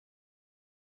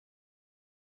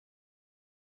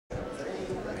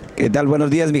¿Qué tal? Buenos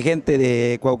días, mi gente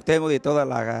de Cuauhtemoc y de toda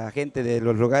la gente de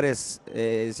los lugares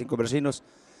cinco vecinos.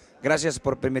 Gracias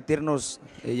por permitirnos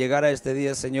llegar a este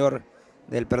día, Señor,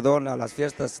 del perdón, a las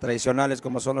fiestas tradicionales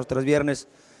como son los tres viernes.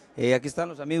 Aquí están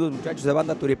los amigos, muchachos de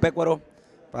banda Turipecuaro,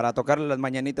 para tocarle las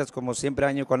mañanitas como siempre,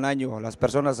 año con año, las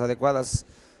personas adecuadas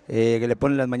que le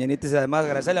ponen las mañanitas, y además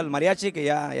agradecerle al mariachi que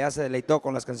ya se deleitó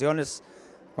con las canciones.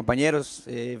 Compañeros,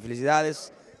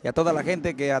 felicidades, y a toda la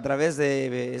gente que a través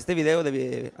de este video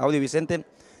de audio Vicente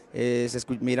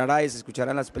mirará y se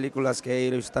escucharán las películas que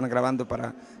ellos están grabando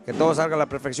para que todo salga a la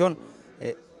perfección.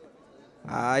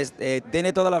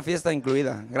 Tiene toda la fiesta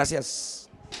incluida. Gracias.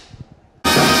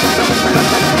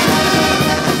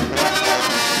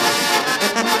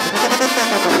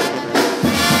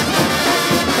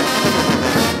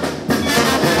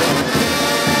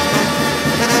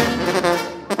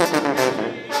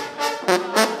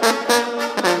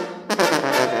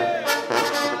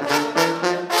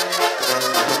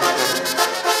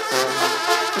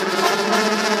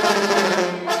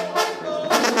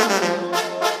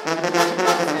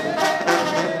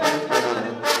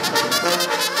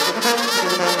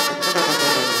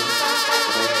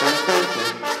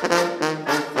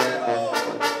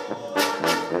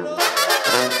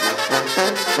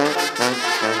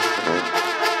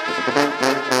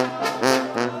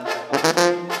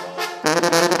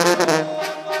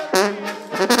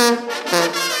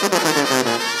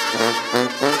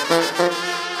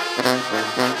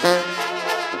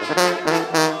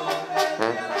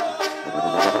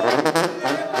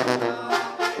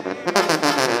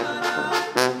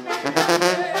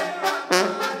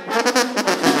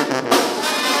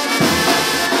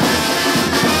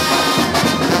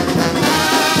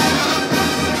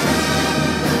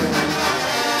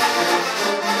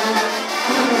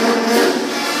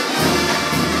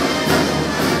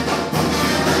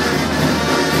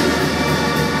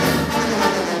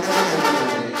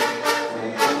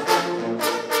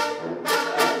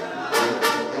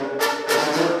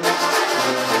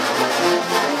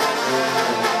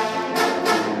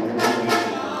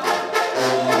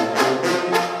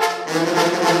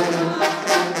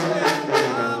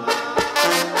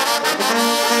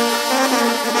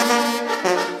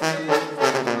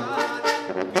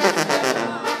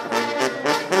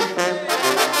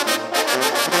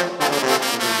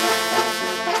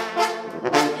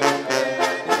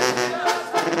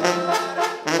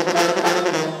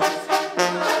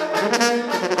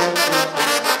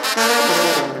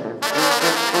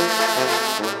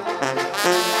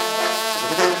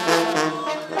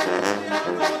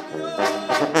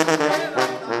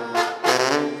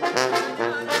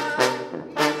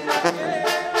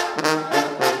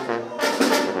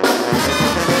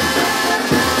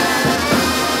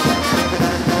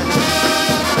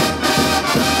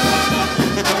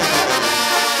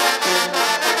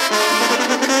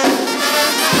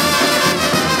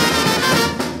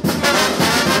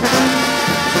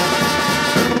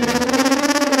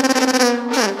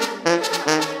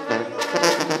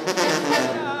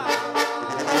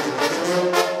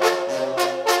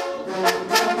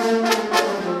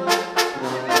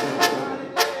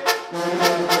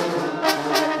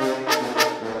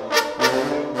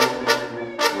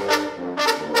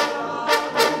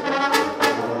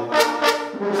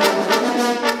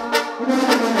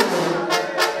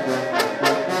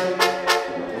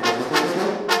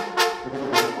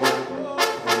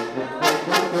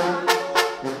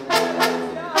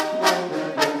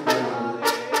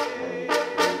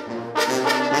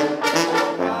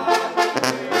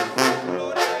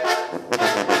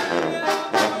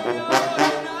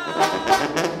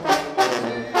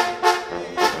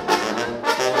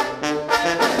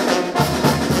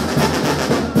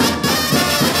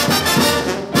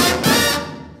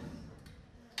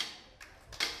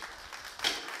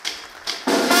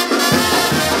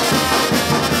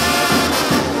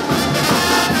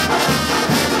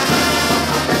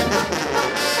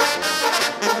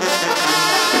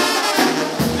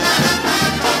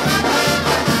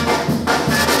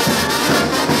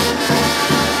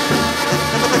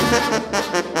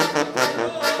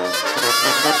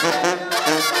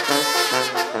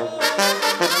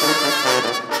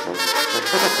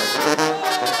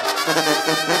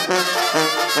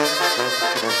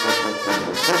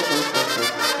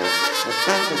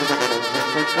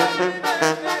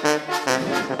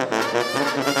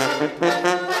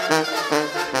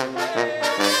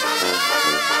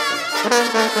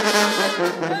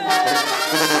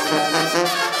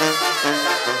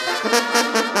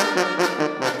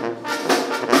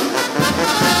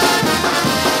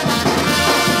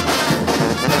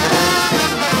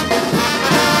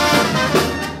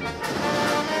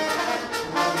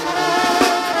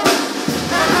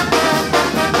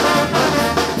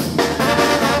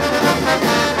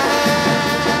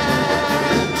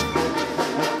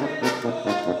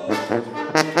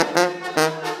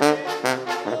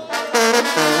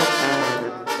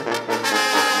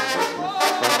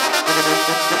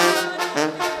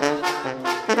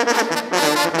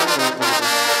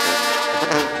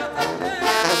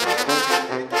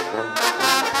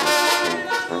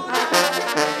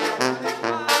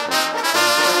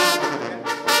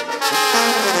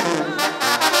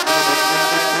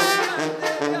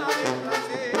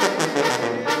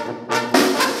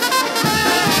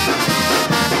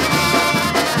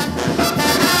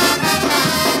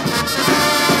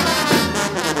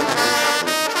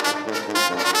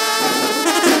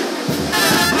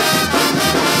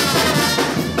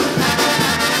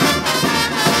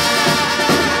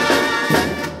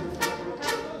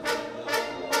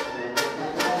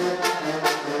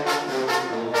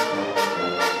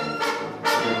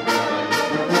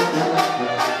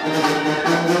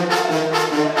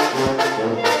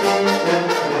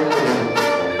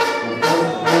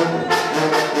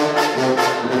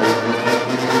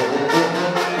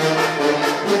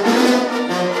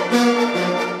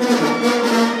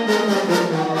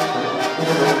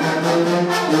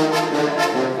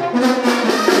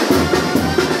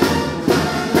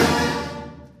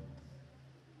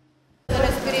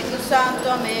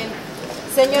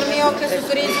 Señor mío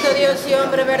Jesucristo, Dios y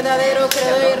hombre verdadero,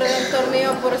 creador y redentor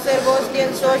mío, por ser vos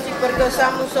quien sois y porque os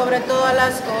amo sobre todas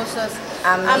las cosas.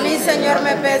 A mí, Señor,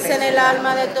 me pesa en el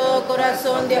alma de todo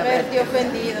corazón de haberte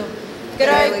ofendido.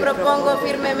 Creo y propongo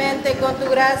firmemente con tu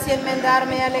gracia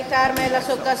enmendarme y alejarme de las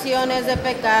ocasiones de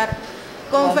pecar,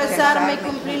 confesarme y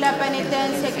cumplir la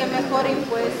penitencia que mejor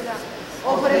impuesta,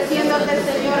 ofreciéndote,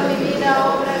 Señor, mi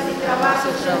vida, obras y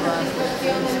trabajos en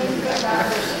satisfacción de mis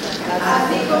pecados.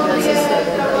 Así como Dios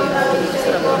nuestra bondad y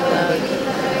misericordia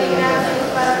divina, te doy gracias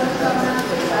para nunca más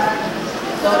pecar.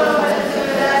 Solo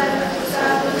perseverar en nuestros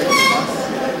santos y hermosos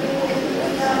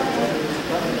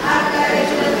acaer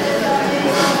en el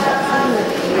testamento de la paz de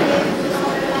mi vida en tu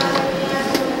nombre, madre mía,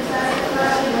 comenzar a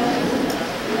actuar en él.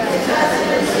 Estás en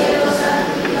el cielo,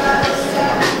 santificado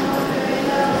sea tu nombre,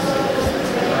 venga a nosotros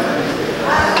tu reino.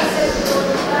 Hágase tu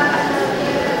voluntad en la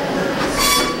tierra como en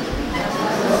el cielo.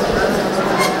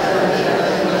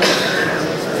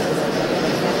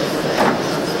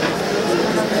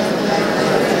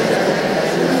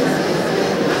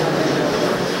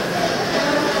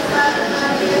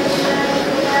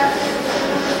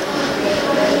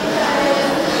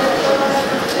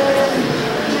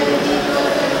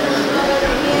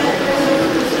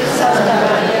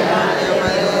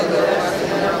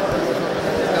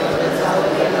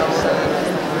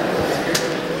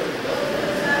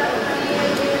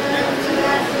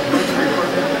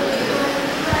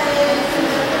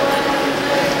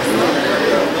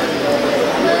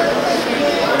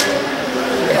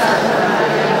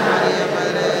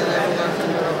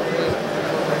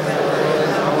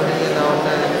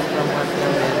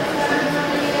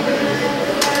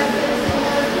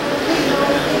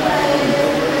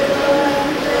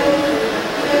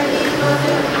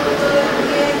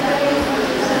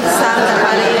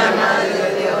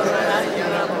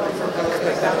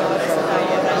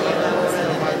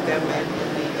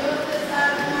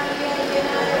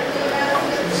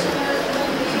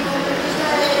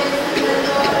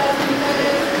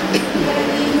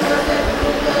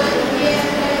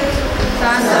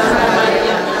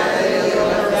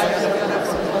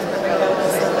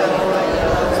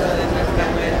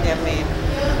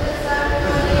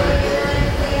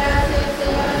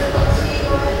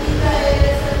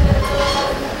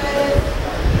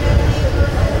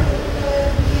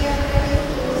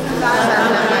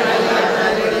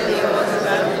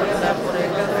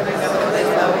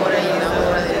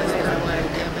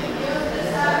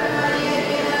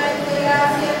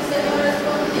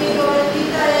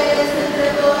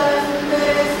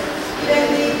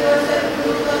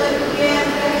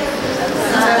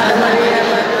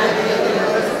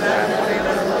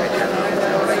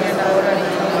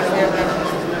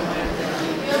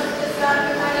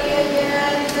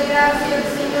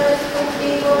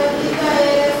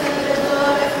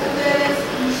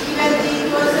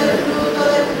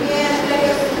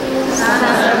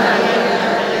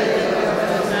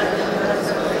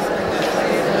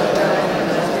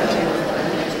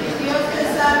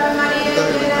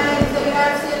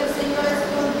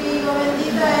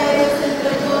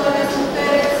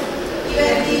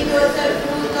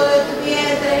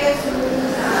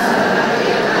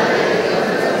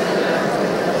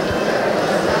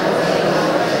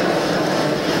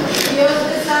 Dios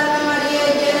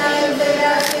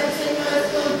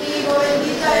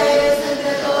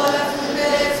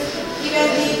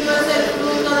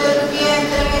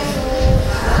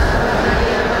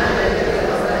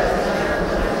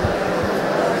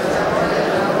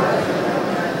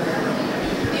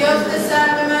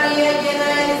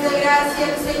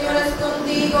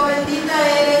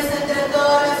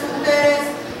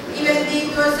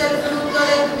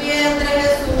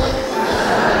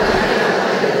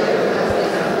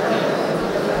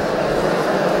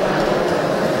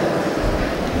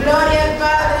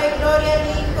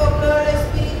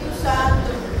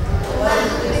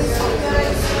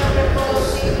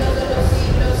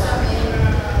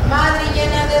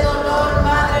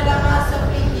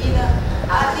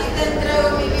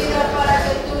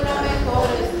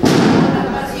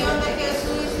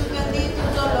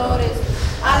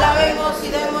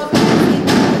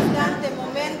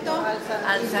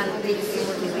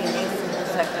santísimo, divinísimo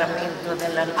sacramento de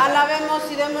la altar. Alabemos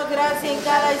y demos gracia en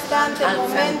cada instante, Al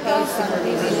momento. santísimo,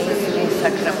 divinísimo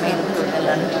sacramento de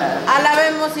la altar.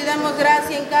 Alabemos y demos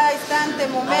gracia en cada instante,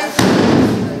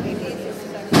 momento.